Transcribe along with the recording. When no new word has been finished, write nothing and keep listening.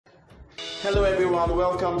Hello everyone,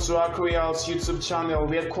 welcome to our Royal's YouTube channel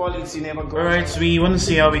where quality never goes. Alright, so we want to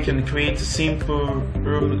see how we can create a simple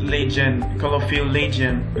room legend, color fill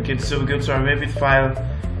legend. Okay, so we go to our Revit file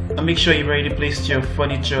and make sure you've already placed your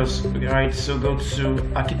furnitures. Alright, so go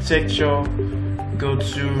to architecture, go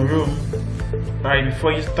to room. Alright,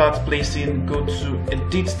 before you start placing, go to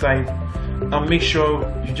edit type and make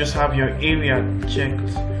sure you just have your area checked,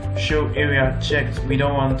 show area checked. We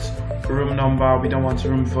don't want room number, we don't want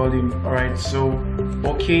room volume. Alright, so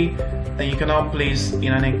okay, then you can now place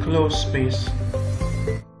in an enclosed space.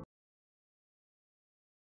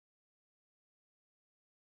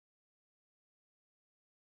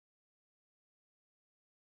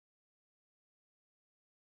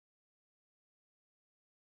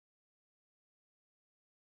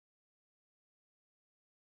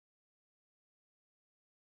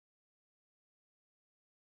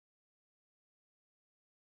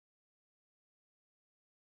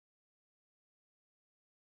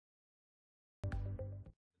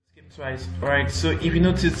 Skip twice. Alright, so if you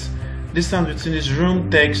notice distance between this room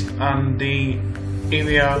text and the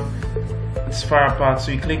area, it's far apart,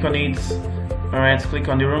 so you click on it. Alright, click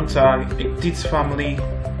on the room tag, edit family.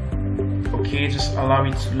 Okay, just allow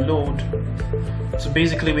it to load. So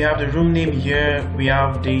basically we have the room name here, we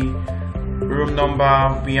have the room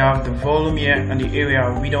number, we have the volume here, and the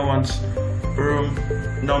area. We don't want room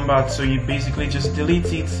number, so you basically just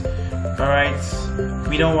delete it. Alright,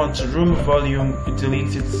 we don't want room volume, you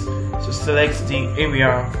delete it. So select the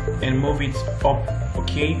area and move it up.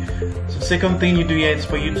 Okay, so second thing you do here is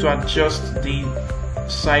for you to adjust the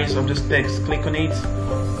size of this text. Click on it,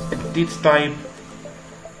 edit type.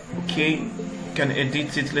 Okay, you can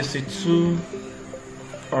edit it, let's say 2.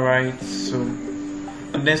 Alright, so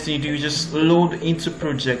and next thing you do, you just load into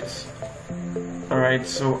project. Alright,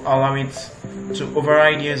 so allow it to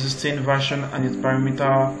override the existing version and its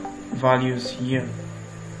parameter values here.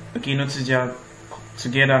 Okay, notice they are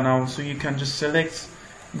together now, so you can just select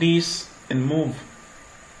this and move.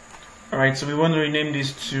 Alright, so we want to rename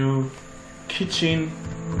this to kitchen.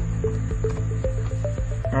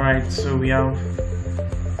 Alright, so we have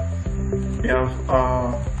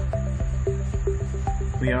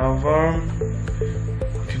you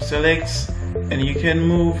can select and you can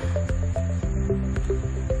move.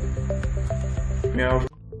 We have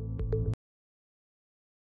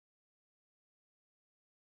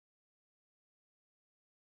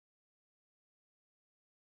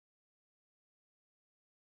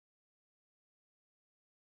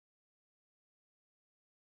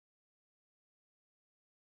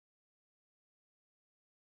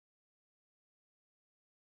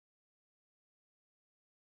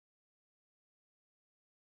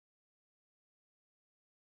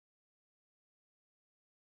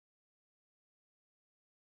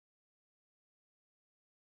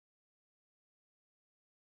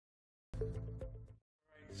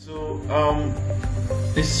so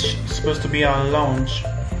this is supposed to be our lounge.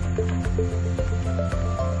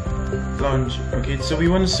 Okay, so we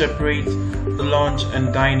want to separate the lounge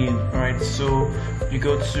and dining. Alright, so you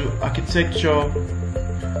go to architecture,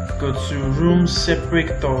 go to room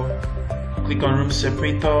separator, click on room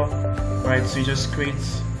separator. Alright, so you just create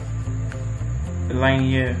a line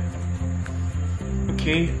here.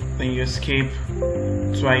 Okay, then you escape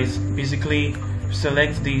twice. Basically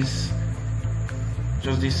select this,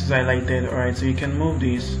 just this is highlighted. Alright, so you can move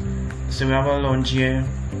this. So we have a lounge here,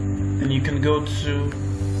 and you can go to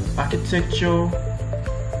architecture,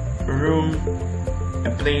 room,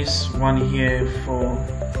 and place one here for,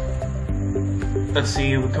 let's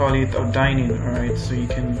say we call it a dining. Alright, so you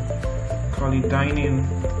can call it dining.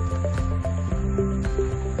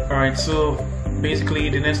 Alright, so basically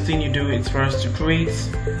the next thing you do is first to create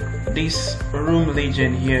this room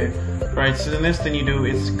legend here. Alright, so the next thing you do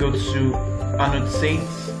is go to annotate.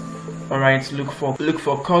 Alright, look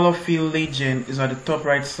for color fill legend is at the top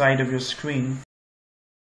right side of your screen.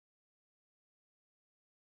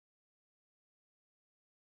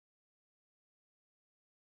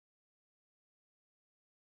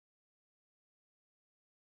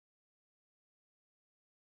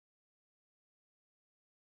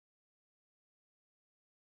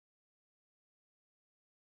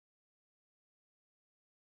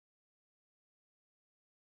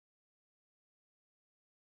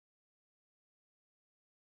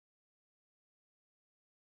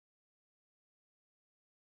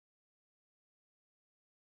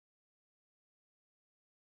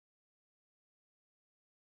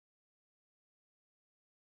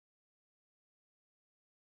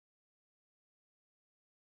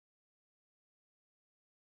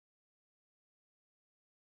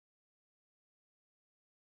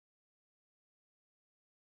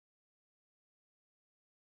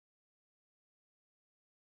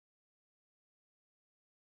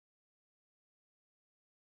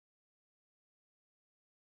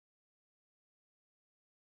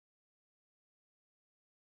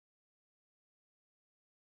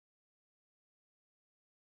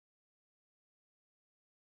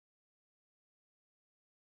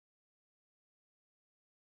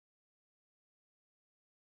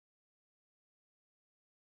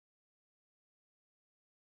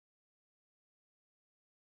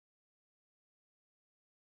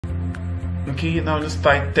 Okay, now just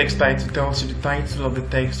type text title. Tells you the title of the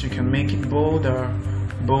text. You can make it bold or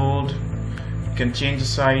bold. You can change the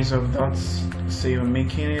size of that. Say you're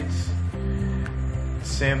making it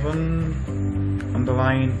 7,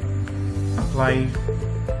 underline, apply.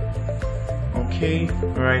 Okay,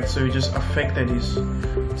 right, so you just affected this.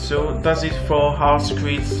 So that's it for how to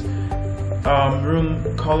create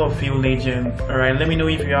room color fill legend. Alright, let me know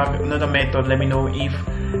if you have another method. Let me know if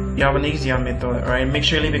you have an easier method. Alright, make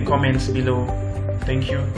sure you leave a comments below. Thank you.